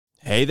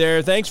Hey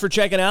there, thanks for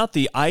checking out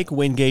the Ike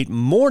Wingate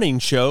Morning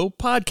Show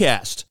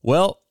podcast.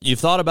 Well, you've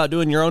thought about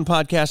doing your own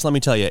podcast? Let me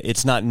tell you,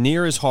 it's not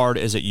near as hard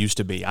as it used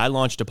to be. I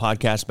launched a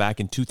podcast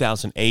back in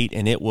 2008,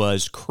 and it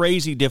was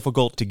crazy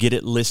difficult to get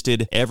it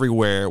listed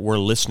everywhere where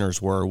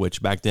listeners were, which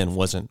back then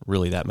wasn't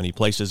really that many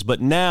places. But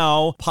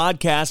now,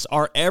 podcasts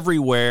are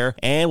everywhere,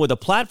 and with a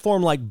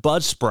platform like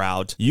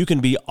Buzzsprout, you can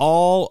be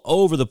all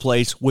over the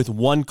place with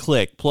one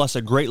click, plus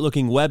a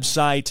great-looking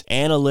website,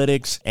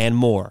 analytics, and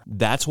more.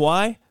 That's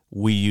why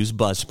we use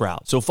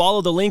Buzzsprout. So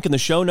follow the link in the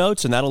show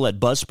notes, and that'll let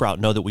Buzzsprout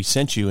know that we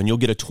sent you, and you'll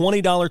get a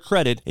 $20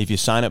 credit if you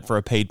sign up for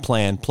a paid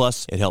plan.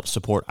 Plus, it helps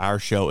support our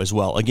show as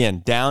well.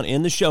 Again, down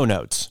in the show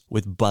notes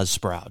with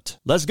Buzzsprout.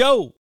 Let's go.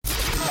 All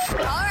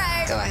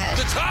right. Go ahead.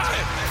 The time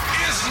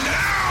is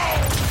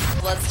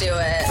now. Let's do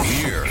it.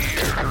 Here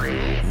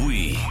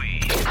we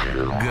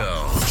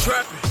go.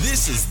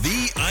 This is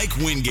the Ike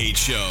Wingate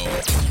Show.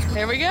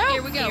 Here we go.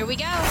 Here we go. Here we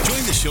go.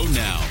 Join the show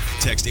now.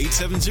 Text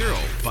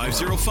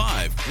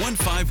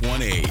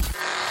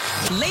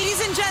 870-505-1518.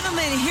 Ladies and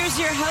gentlemen, here's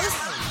your host,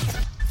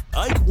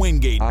 Ike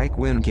Wingate. Ike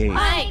Wingate.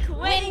 Ike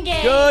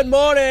Wingate. Good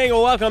morning.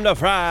 Welcome to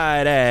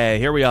Friday.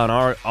 Here we are on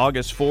our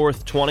August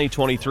 4th,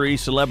 2023.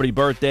 Celebrity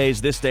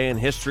birthdays, this day in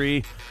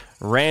history,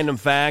 random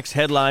facts,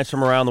 headlines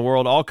from around the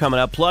world, all coming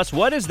up. Plus,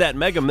 what is that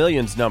Mega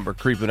Millions number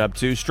creeping up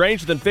to?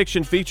 Stranger Than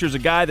Fiction features a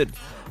guy that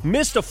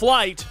missed a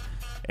flight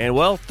and,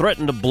 well,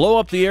 threatened to blow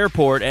up the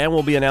airport, and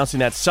we'll be announcing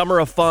that Summer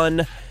of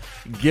Fun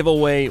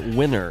giveaway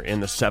winner in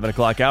the 7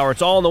 o'clock hour.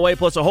 It's all on the way,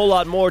 plus a whole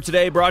lot more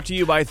today, brought to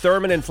you by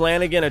Thurman and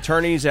Flanagan,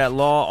 attorneys at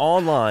law,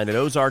 online at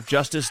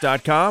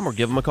ozarkjustice.com, or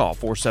give them a call,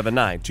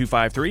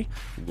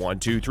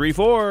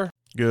 479-253-1234.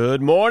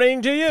 Good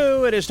morning to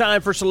you. It is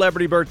time for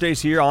celebrity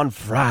birthdays here on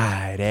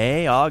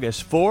Friday,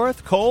 August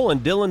 4th. Cole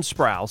and Dylan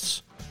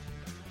Sprouse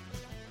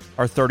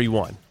are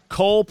 31.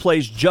 Cole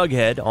plays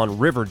Jughead on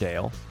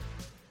Riverdale,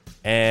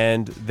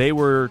 and they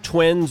were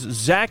twins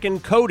Zach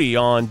and Cody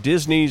on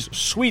Disney's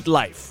Sweet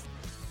Life.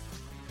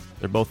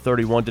 They're both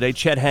 31 today.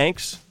 Chet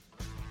Hanks,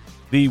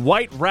 the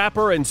white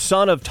rapper and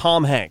son of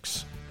Tom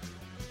Hanks,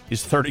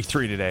 is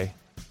 33 today.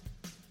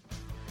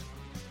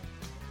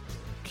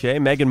 Okay,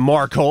 Meghan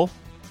Markle,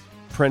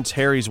 Prince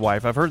Harry's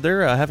wife. I've heard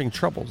they're having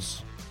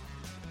troubles.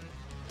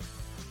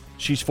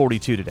 She's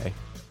 42 today.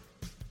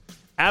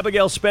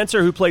 Abigail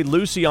Spencer, who played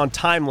Lucy on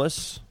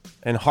Timeless,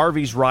 and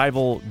Harvey's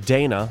rival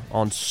Dana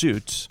on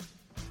Suits,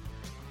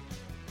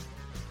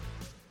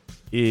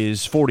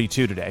 is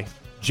 42 today.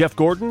 Jeff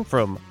Gordon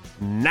from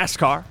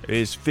NASCAR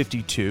is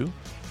 52.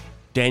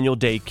 Daniel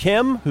Day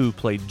Kim, who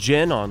played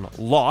Jen on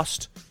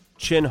Lost,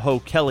 Chin Ho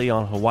Kelly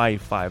on Hawaii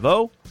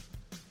Five-0,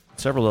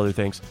 several other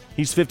things.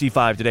 He's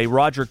 55 today.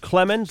 Roger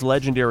Clemens,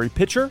 legendary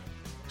pitcher,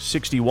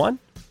 61.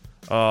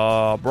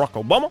 Barack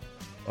Obama,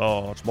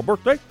 it's my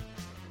birthday.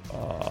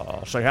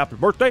 Say happy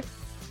birthday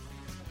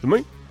to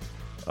me.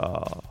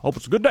 Hope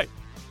it's a good day.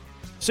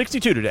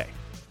 62 today.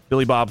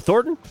 Billy Bob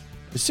Thornton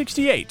is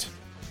 68.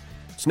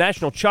 It's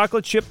National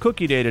Chocolate Chip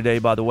Cookie Day today,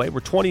 by the way.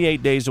 We're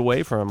 28 days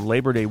away from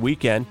Labor Day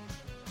weekend.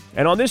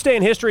 And on this day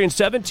in history in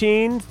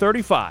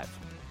 1735,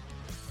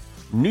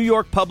 New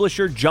York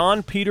publisher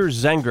John Peter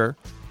Zenger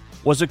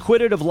was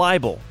acquitted of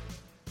libel.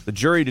 The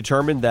jury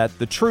determined that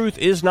the truth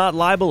is not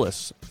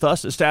libelous,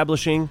 thus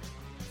establishing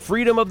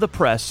freedom of the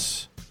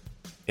press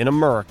in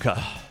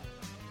America.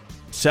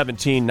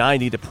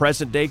 1790, the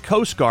present-day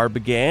Coast Guard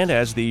began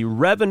as the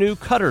Revenue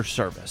Cutter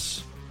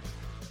Service.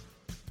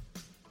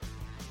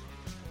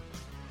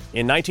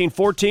 In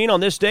 1914,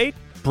 on this date,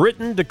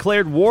 Britain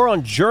declared war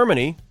on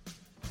Germany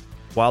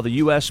while the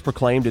U.S.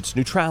 proclaimed its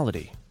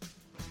neutrality.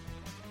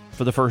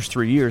 For the first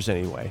 3 years,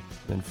 anyway.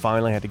 Then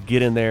finally had to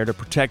get in there to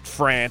protect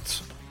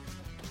France.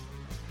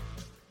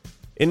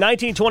 In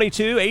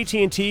 1922,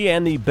 AT&T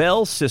and the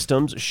Bell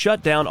Systems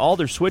shut down all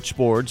their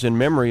switchboards in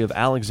memory of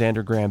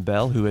Alexander Graham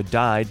Bell, who had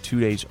died 2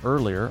 days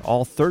earlier.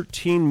 All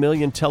 13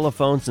 million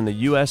telephones in the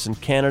U.S.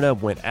 and Canada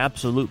went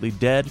absolutely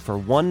dead for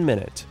 1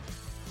 minute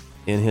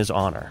in his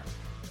honor.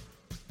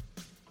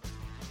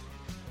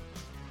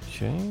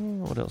 Okay,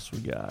 what else we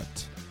got?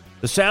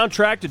 The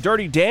soundtrack to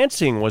Dirty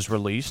Dancing was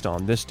released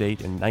on this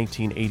date in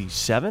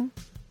 1987.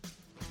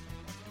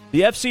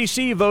 The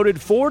FCC voted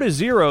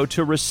 4-0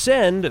 to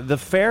rescind the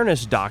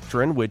Fairness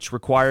Doctrine, which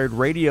required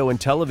radio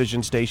and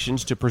television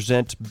stations to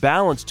present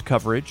balanced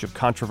coverage of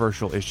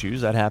controversial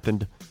issues. That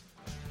happened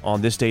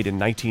on this date in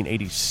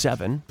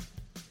 1987.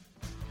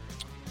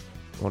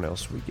 What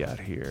else we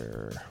got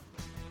here?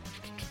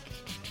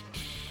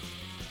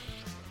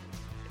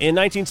 In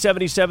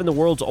 1977, the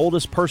world's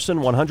oldest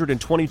person,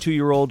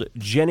 122-year-old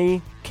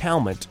Jenny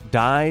Calment,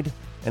 died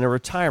in a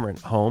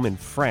retirement home in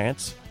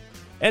France.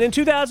 And in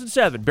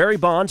 2007, Barry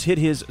Bonds hit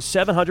his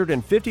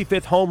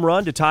 755th home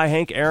run to tie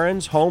Hank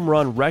Aaron's home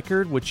run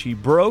record, which he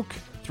broke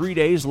 3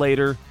 days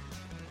later.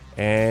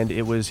 And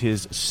it was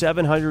his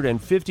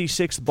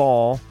 756th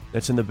ball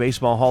that's in the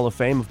Baseball Hall of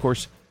Fame. Of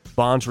course,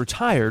 Bonds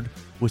retired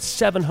with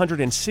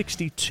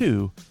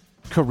 762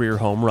 career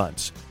home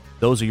runs.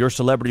 Those are your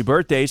celebrity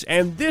birthdays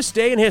and this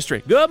day in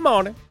history. Good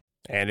morning.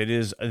 And it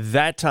is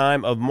that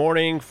time of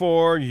morning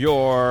for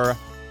your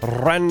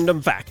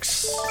Random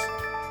facts.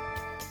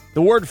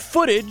 The word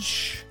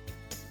footage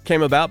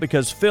came about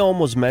because film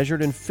was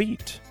measured in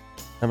feet.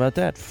 How about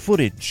that?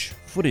 Footage.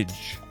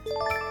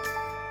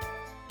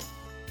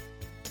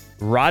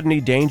 Rodney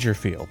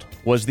Dangerfield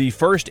was the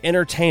first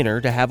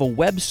entertainer to have a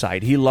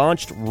website. He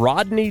launched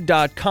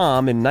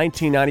Rodney.com in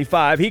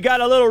 1995. He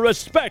got a little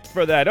respect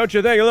for that, don't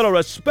you think? A little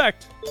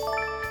respect.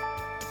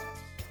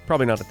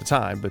 Probably not at the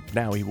time, but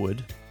now he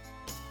would.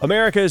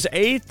 America's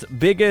 8th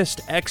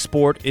biggest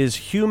export is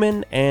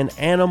human and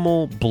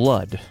animal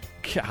blood.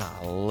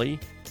 Golly.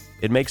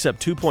 It makes up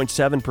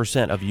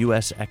 2.7% of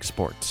U.S.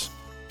 exports.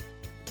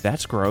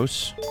 That's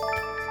gross.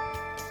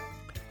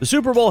 The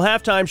Super Bowl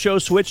halftime show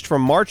switched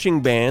from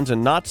marching bands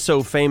and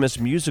not-so-famous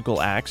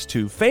musical acts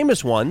to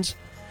famous ones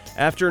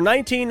after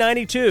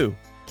 1992,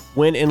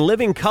 when In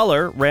Living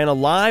Color ran a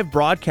live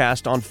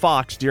broadcast on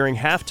Fox during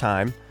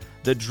halftime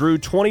that drew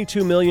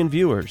 22 million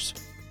viewers.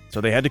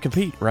 So they had to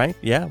compete, right?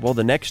 Yeah, well,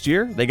 the next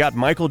year, they got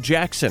Michael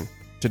Jackson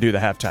to do the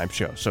halftime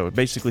show. So it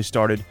basically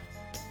started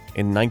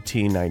in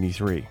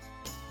 1993.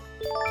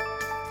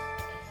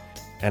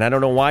 And I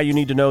don't know why you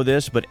need to know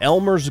this, but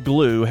Elmer's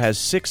glue has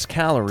 6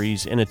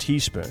 calories in a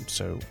teaspoon.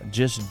 So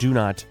just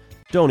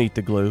don't eat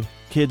the glue.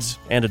 Kids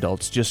and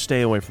adults, just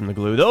stay away from the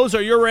glue. Those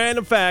are your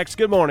random facts.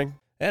 Good morning.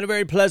 And a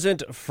very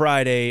pleasant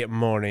Friday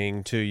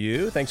morning to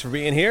you. Thanks for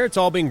being here. It's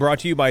all being brought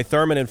to you by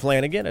Thurman and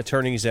Flanagan,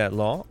 attorneys at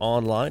law,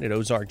 online at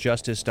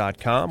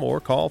ozarkjustice.com,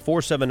 or call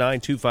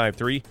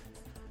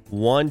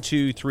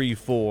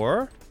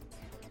 479-253-1234.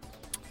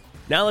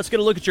 Now let's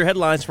get a look at your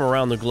headlines from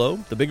around the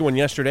globe. The big one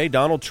yesterday,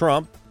 Donald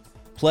Trump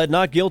pled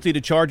not guilty to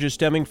charges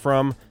stemming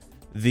from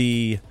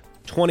the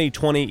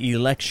 2020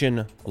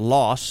 election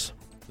loss.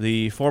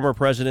 The former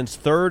president's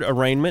third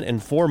arraignment in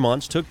 4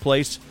 months took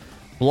place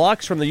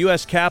blocks from the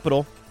U.S.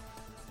 Capitol.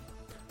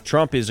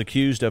 Trump is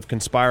accused of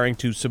conspiring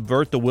to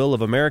subvert the will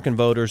of American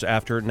voters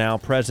after now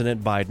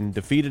President Biden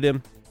defeated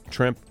him.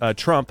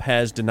 Trump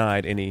has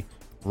denied any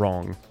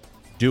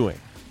wrongdoing.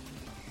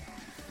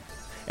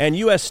 And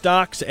U.S.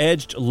 stocks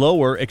edged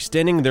lower,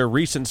 extending their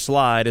recent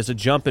slide as a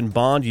jump in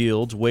bond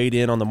yields weighed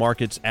in on the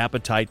market's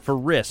appetite for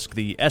risk.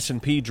 The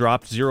S&P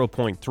dropped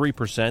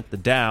 0.3%, the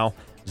Dow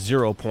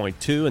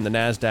 0.2%, and the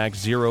Nasdaq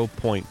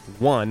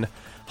 0.1%.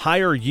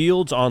 Higher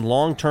yields on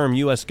long-term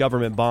U.S.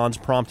 government bonds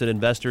prompted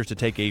investors to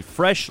take a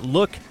fresh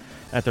look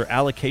at their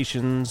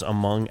allocations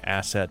among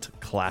asset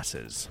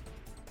classes.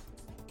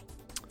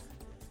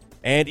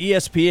 And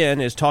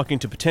ESPN is talking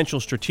to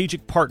potential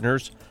strategic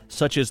partners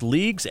such as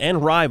leagues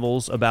and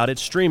rivals about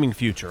its streaming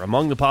future.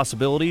 Among the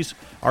possibilities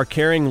are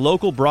carrying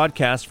local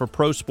broadcasts for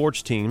pro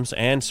sports teams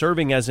and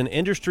serving as an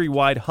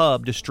industry-wide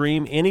hub to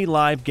stream any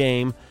live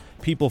game.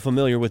 People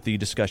familiar with the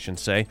discussion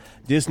say.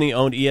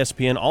 Disney-owned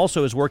ESPN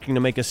also is working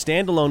to make a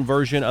standalone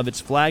version of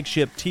its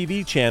flagship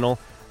TV channel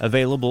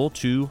available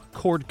to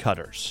cord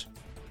cutters.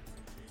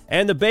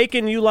 And the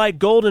bacon you like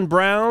golden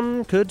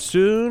brown could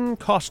soon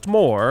cost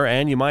more,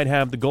 and you might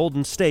have the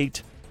Golden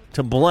State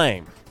to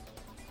blame.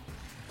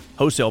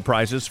 Wholesale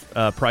prices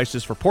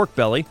for pork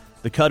belly,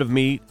 the cut of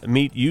meat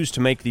used to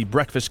make the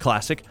breakfast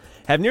classic,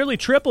 have nearly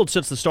tripled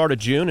since the start of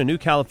June. A new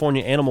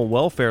California animal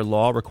welfare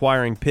law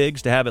requiring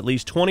pigs to have at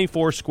least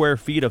 24 square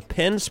feet of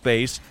pen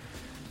space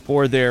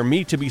for their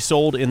meat to be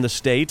sold in the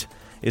state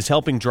is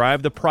helping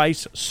drive the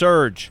price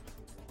surge.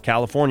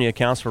 California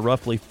accounts for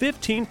roughly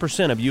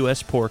 15% of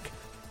U.S. pork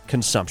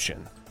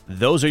consumption.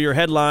 Those are your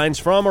headlines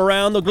from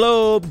around the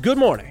globe. Good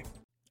morning.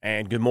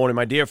 And good morning,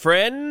 my dear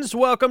friends.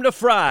 Welcome to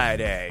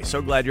Friday.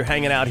 So glad you're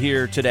hanging out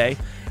here today.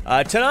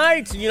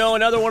 Tonight,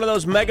 another one of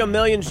those Mega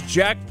Millions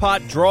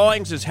jackpot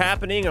drawings is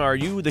happening. Are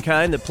you the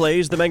kind that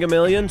plays the Mega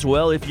Millions?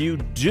 Well, if you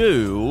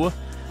do,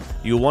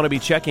 you'll want to be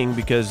checking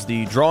because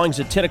the drawing's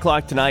at 10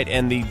 o'clock tonight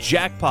and the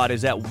jackpot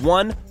is at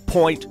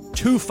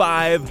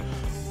 $1.25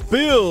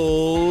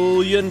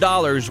 billion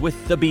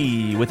with the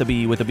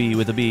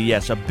B.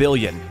 Yes, a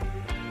billion.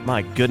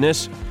 My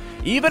goodness.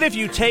 Even if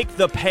you take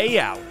the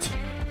payout,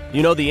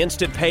 the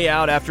instant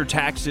payout after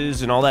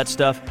taxes and all that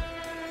stuff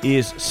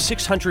is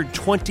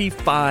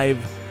 $625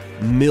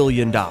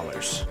 million.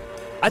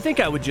 I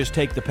think I would just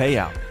take the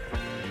payout.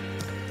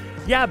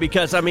 Yeah,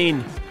 because,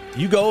 you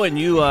go and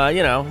you,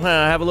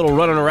 have a little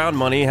running around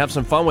money, have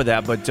some fun with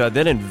that, but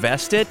then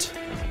invest it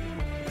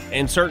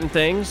in certain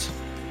things.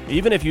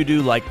 Even if you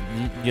do,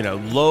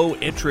 low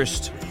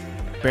interest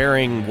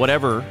bearing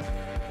whatever,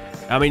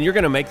 you're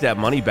going to make that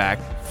money back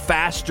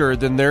faster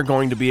than they're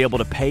going to be able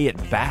to pay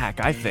it back,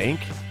 I think.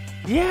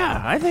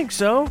 Yeah, I think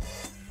so.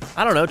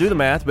 I don't know, do the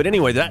math. But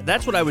anyway,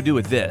 that's what I would do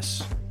with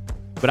this.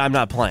 But I'm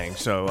not playing.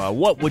 So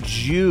what would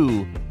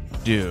you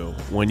do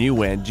when you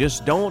win?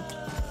 Just don't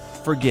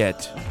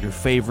forget your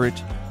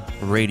favorite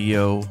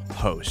radio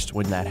host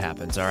when that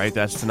happens. All right,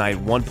 that's tonight.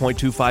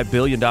 $1.25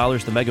 billion,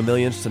 the Mega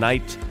Millions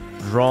tonight,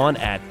 drawn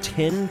at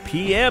 10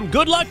 p.m.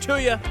 Good luck to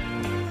you.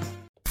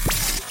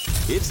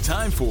 It's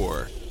time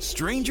for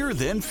Stranger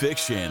Than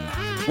Fiction.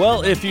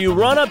 Well, if you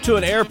run up to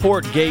an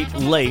airport gate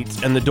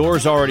late and the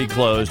door's already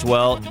closed,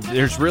 well,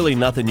 there's really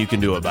nothing you can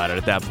do about it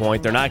at that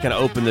point. They're not going to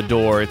open the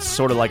door. It's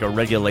sort of like a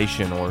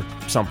regulation or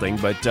something.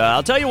 But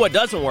I'll tell you what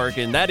doesn't work,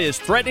 and that is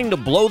threatening to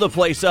blow the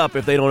place up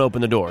if they don't open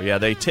the door. Yeah,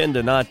 they tend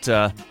to not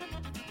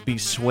be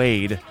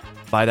swayed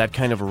by that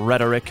kind of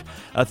rhetoric.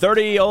 A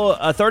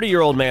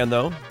 30-year-old man,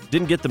 though,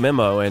 didn't get the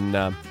memo,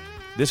 and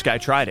this guy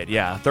tried it.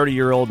 Yeah, a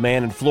 30-year-old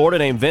man in Florida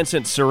named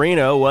Vincent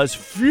Sereno was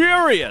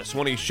furious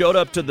when he showed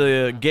up to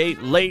the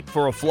gate late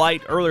for a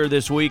flight earlier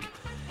this week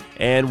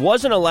and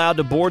wasn't allowed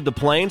to board the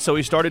plane, so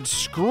he started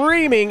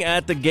screaming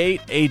at the gate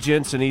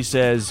agents, and he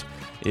says,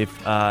 if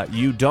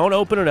you don't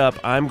open it up,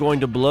 I'm going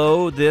to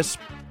blow this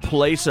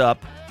place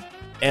up,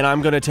 and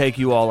I'm going to take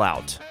you all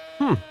out.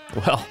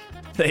 Well,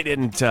 they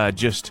didn't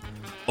just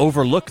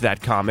overlook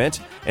that comment.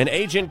 An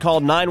agent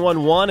called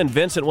 911, and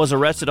Vincent was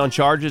arrested on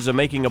charges of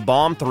making a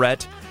bomb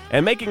threat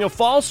and making a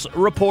false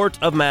report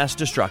of mass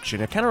destruction.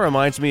 It kind of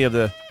reminds me of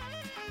the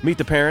Meet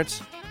the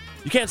Parents.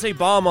 You can't say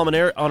bomb on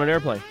an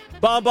airplane.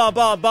 Bomb, bomb,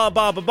 bomb, bomb,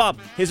 bomb, bomb, bomb.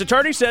 His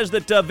attorney says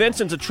that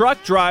Vincent's a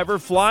truck driver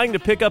flying to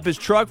pick up his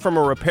truck from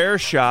a repair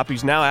shop.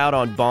 He's now out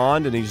on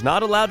bond, and he's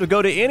not allowed to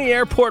go to any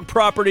airport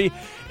property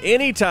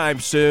anytime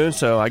soon,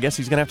 so I guess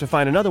he's going to have to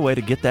find another way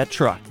to get that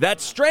truck.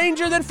 That's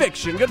Stranger Than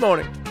Fiction. Good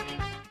morning.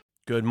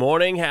 Good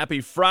morning. Happy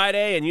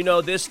Friday. And you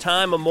know, this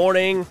time of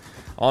morning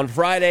on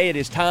Friday, it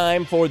is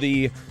time for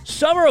the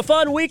Summer of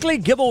Fun Weekly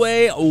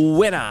Giveaway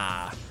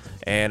winner.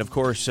 And, of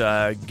course,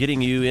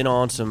 getting you in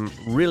on some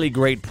really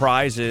great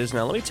prizes.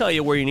 Now, let me tell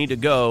you where you need to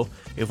go.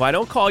 If I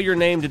don't call your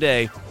name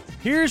today,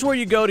 here's where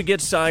you go to get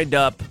signed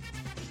up.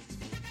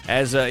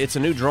 As it's a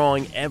new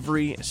drawing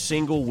every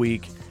single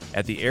week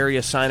at the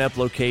area sign-up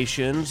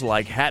locations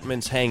like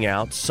Hatman's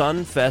Hangout,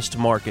 Sunfest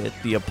Market,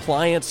 the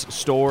Appliance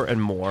Store,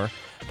 and more.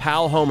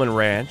 Pal Home and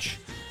Ranch,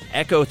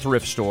 Echo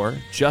Thrift Store,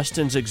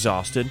 Justin's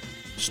Exhausted,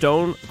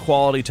 Stone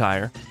Quality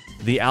Tire,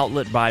 The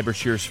Outlet by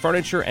Brashears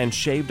Furniture, and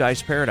Shaved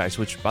Ice Paradise,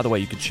 which, by the way,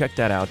 you can check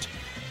that out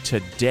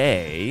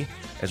today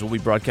as we'll be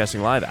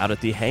broadcasting live out at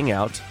the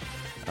Hangout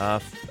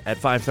at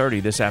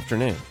 5:30 this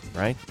afternoon,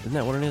 right? Isn't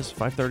that what it is,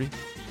 5:30?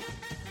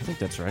 I think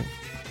that's right.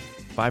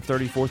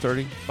 5:30,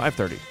 4:30?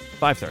 5:30.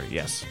 5:30,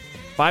 yes.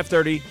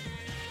 5:30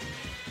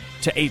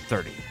 to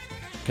 8:30,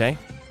 okay?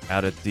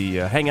 Out at the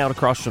Hangout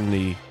across from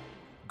the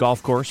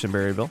golf course in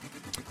Berryville.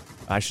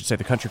 I should say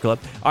the country club.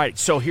 All right,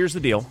 so here's the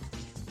deal.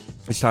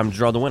 It's time to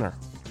draw the winner.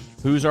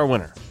 Who's our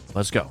winner?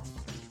 Let's go.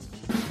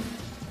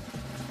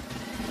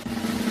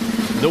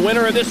 The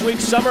winner of this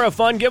week's Summer of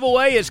Fun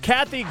giveaway is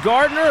Kathy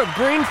Gardner of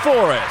Green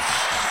Forest.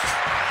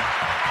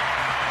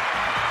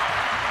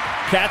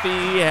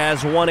 Kathy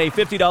has won a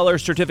 $50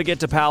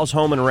 certificate to Pal's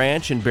Home and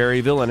Ranch in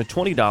Berryville and a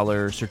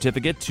 $20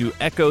 certificate to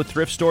Echo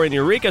Thrift Store in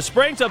Eureka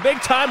Springs. A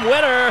big-time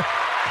winner.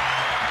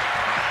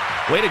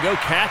 Way to go,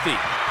 Kathy.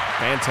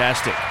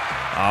 Fantastic.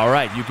 All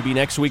right, you could be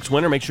next week's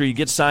winner. Make sure you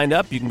get signed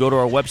up. You can go to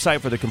our website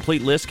for the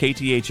complete list,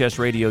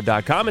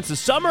 kthsradio.com. It's the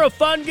Summer of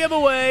Fun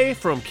giveaway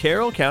from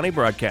Carroll County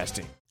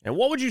Broadcasting. And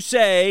what would you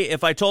say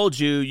if I told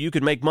you you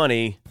could make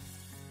money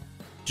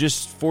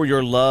just for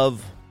your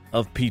love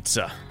of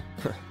pizza?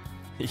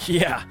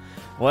 Yeah,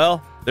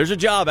 well, there's a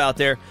job out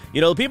there. You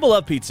know, people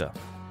love pizza.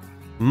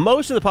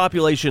 Most of the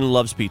population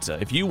loves pizza.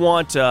 If you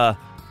want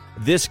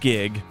this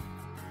gig,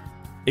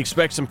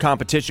 expect some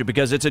competition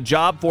because it's a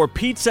job for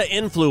pizza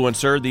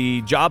influencer.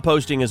 The job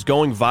posting is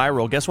going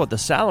viral. Guess what? The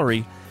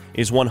salary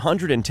is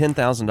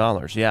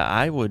 $110,000. Yeah,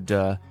 I would,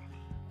 I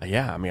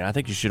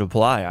think you should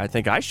apply. I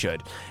think I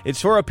should.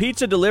 It's for a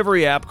pizza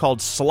delivery app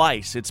called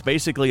Slice. It's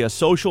basically a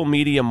social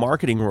media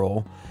marketing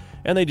role,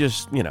 and they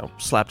just,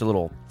 slapped a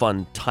little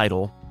fun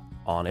title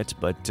on it.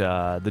 But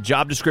the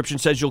job description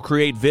says you'll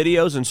create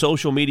videos and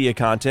social media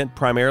content,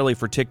 primarily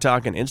for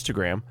TikTok and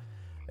Instagram.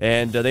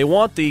 And they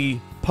want the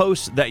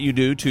posts that you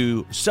do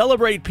to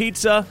celebrate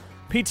pizza,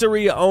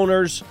 pizzeria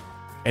owners,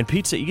 and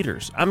pizza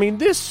eaters. I mean,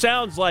 this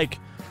sounds like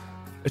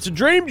it's a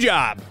dream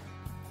job.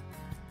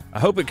 I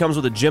hope it comes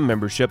with a gym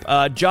membership.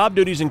 Job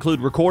duties include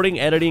recording,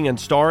 editing, and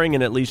starring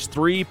in at least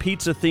 3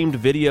 pizza-themed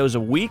videos a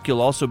week. You'll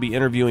also be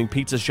interviewing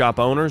pizza shop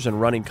owners and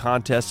running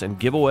contests and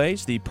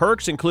giveaways. The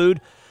perks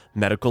include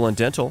medical and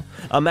dental,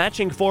 a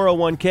matching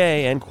 401k,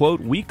 and, quote,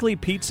 weekly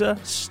pizza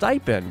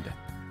stipend.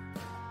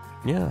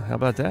 Yeah, how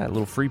about that? A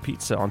little free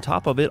pizza on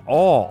top of it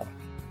all.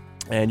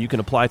 And you can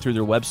apply through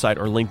their website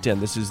or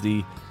LinkedIn. This is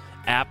the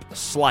app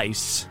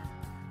Slice.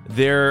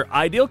 Their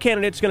ideal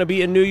candidate's going to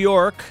be in New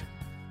York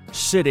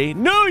City,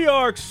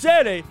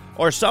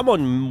 or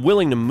someone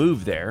willing to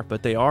move there,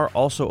 but they are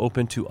also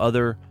open to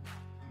other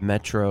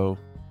major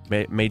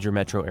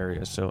metro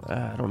areas. So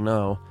I don't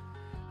know.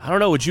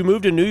 Would you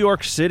move to New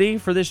York City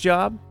for this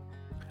job?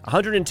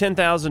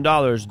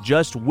 $110,000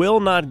 just will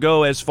not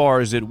go as far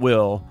as it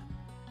will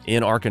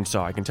in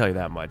Arkansas. I can tell you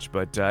that much.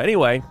 But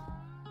anyway,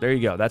 there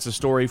you go. That's a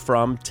story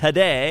from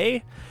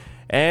today.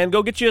 And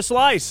go get you a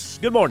slice.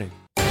 Good morning.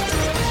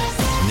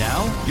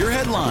 Now, your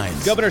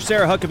headlines. Governor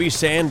Sarah Huckabee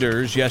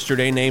Sanders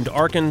yesterday named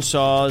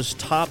Arkansas's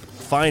top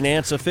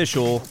finance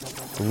official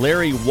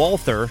Larry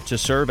Walther to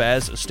serve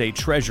as state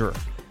treasurer.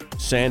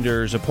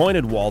 Sanders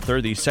appointed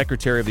Walther, the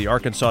secretary of the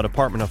Arkansas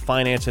Department of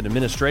Finance and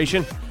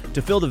Administration,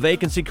 to fill the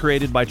vacancy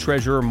created by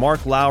Treasurer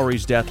Mark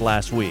Lowry's death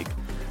last week.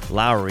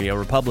 Lowry, a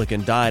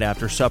Republican, died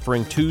after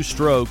suffering 2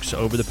 strokes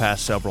over the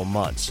past several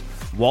months.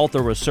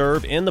 Walther will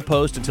serve in the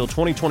post until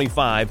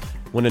 2025,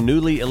 when a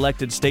newly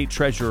elected state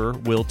treasurer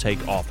will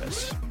take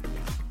office.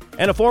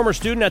 And a former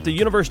student at the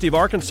University of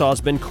Arkansas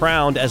has been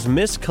crowned as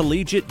Miss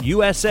Collegiate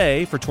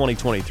USA for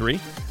 2023.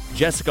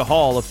 Jessica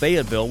Hall of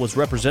Fayetteville was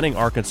representing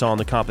Arkansas in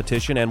the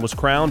competition and was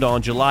crowned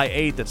on July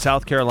 8th at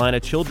South Carolina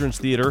Children's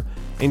Theater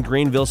in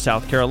Greenville,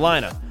 South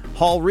Carolina.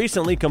 Hall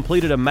recently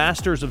completed a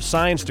Master's of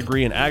Science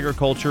degree in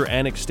Agriculture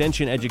and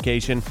Extension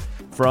Education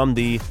from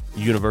the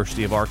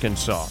University of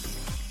Arkansas.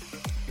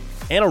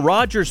 And a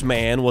Rogers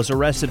man was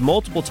arrested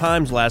multiple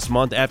times last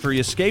month after he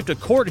escaped a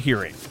court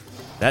hearing.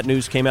 That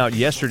news came out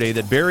yesterday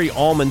that Barry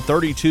Allman,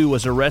 32,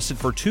 was arrested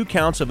for 2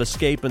 counts of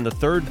escape in the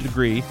 3rd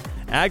degree,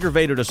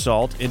 aggravated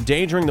assault,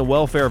 endangering the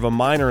welfare of a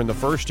minor in the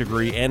 1st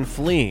degree, and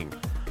fleeing.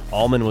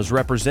 Allman was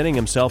representing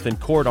himself in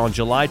court on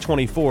July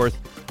 24th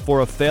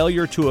for a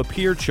failure to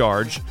appear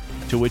charge,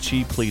 to which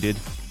he pleaded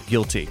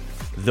guilty.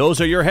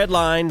 Those are your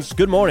headlines.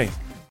 Good morning.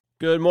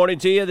 Good morning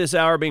to you. This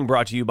hour being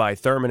brought to you by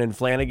Thurman and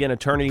Flanagan,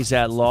 attorneys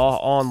at law,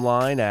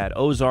 online at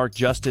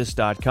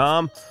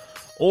ozarkjustice.com,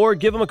 or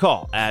give them a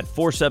call at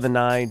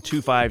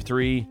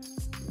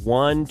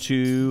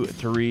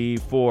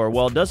 479-253-1234.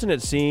 Well, doesn't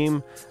it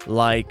seem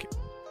like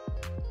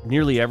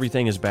nearly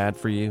everything is bad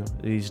for you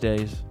these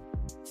days?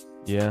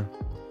 Yeah.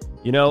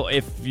 You know,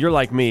 if you're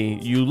like me,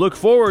 you look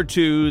forward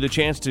to the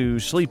chance to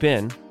sleep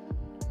in.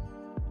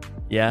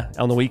 Yeah,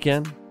 on the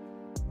weekend.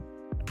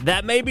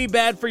 That may be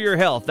bad for your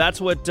health.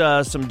 That's what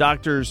some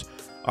doctors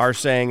are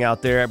saying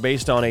out there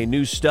based on a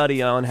new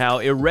study on how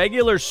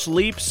irregular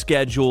sleep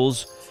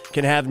schedules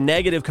can have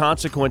negative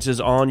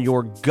consequences on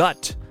your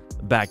gut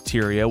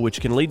bacteria, which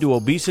can lead to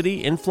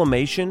obesity,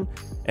 inflammation,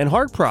 and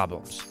heart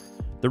problems.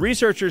 The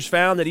researchers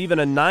found that even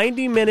a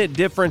 90-minute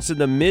difference in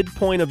the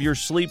midpoint of your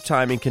sleep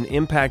timing can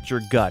impact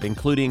your gut,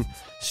 including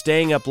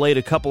staying up late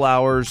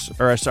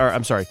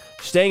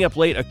staying up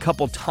late a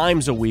couple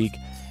times a week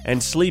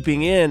and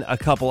sleeping in a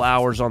couple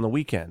hours on the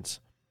weekends.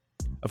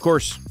 Of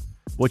course,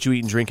 what you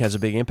eat and drink has a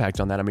big impact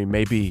on that. I mean,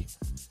 maybe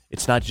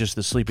it's not just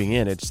the sleeping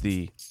in, it's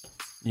the,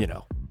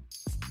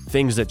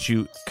 things that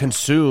you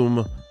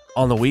consume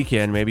on the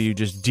weekend. Maybe you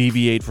just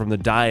deviate from the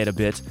diet a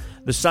bit.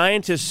 The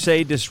scientists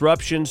say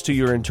disruptions to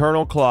your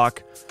internal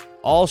clock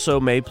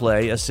also may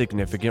play a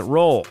significant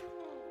role.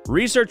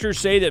 Researchers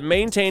say that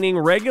maintaining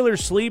regular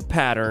sleep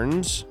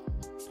patterns,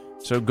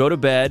 so go to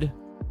bed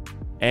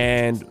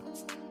and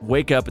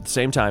wake up at the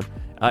same time,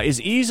 is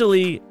an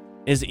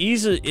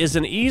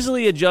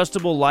easily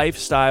adjustable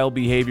lifestyle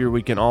behavior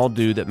we can all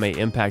do that may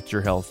impact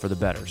your health for the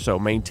better. So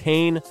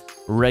maintain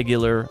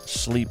regular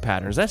sleep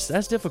patterns.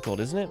 That's difficult,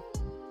 isn't it?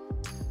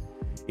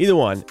 Either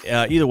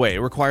way, it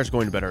requires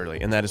going to bed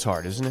early, and that is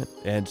hard, isn't it?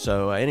 And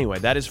so anyway,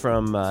 that is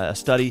from a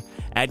study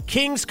at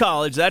King's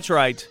College. That's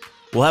right.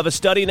 We'll have a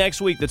study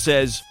next week that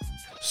says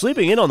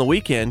sleeping in on the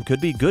weekend could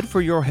be good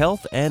for your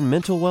health and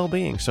mental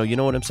well-being. So you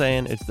know what I'm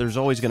saying? There's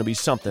always going to be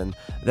something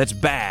that's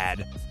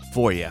bad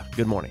for you.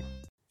 Good morning.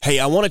 Hey,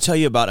 I want to tell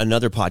you about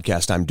another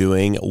podcast I'm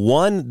doing,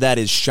 one that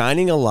is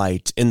shining a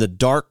light in the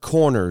dark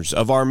corners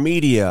of our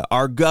media,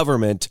 our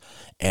government,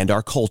 and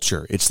our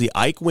culture. It's the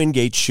Ike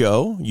Wingate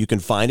Show. You can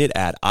find it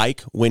at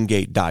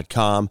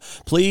IkeWingate.com.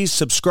 Please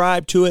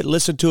subscribe to it,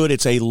 listen to it.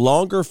 It's a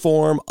longer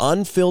form,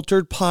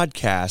 unfiltered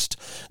podcast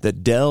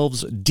that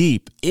delves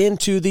deep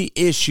into the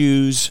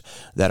issues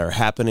that are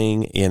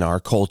happening in our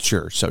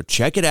culture. So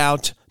check it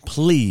out,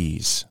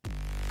 please.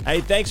 Hey,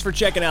 thanks for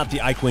checking out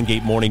the Ike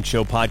Wingate Morning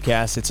Show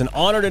podcast. It's an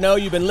honor to know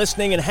you've been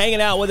listening and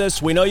hanging out with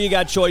us. We know you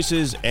got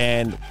choices,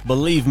 and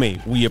believe me,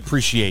 we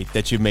appreciate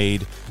that you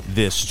made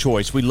this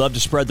choice. We'd love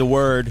to spread the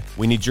word.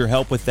 We need your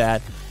help with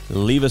that.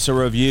 Leave us a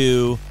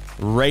review,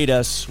 rate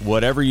us,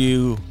 whatever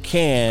you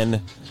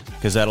can,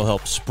 because that'll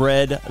help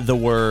spread the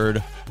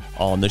word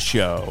on the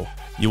show.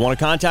 You want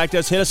to contact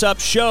us, hit us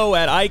up,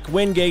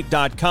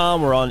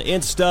 show@IkeWingate.com. We're on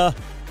Insta.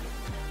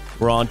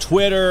 We're on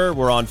Twitter,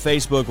 we're on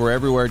Facebook, we're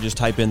everywhere. Just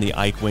type in the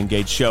Ike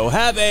Wingate Show.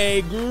 Have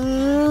a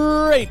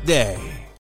great day.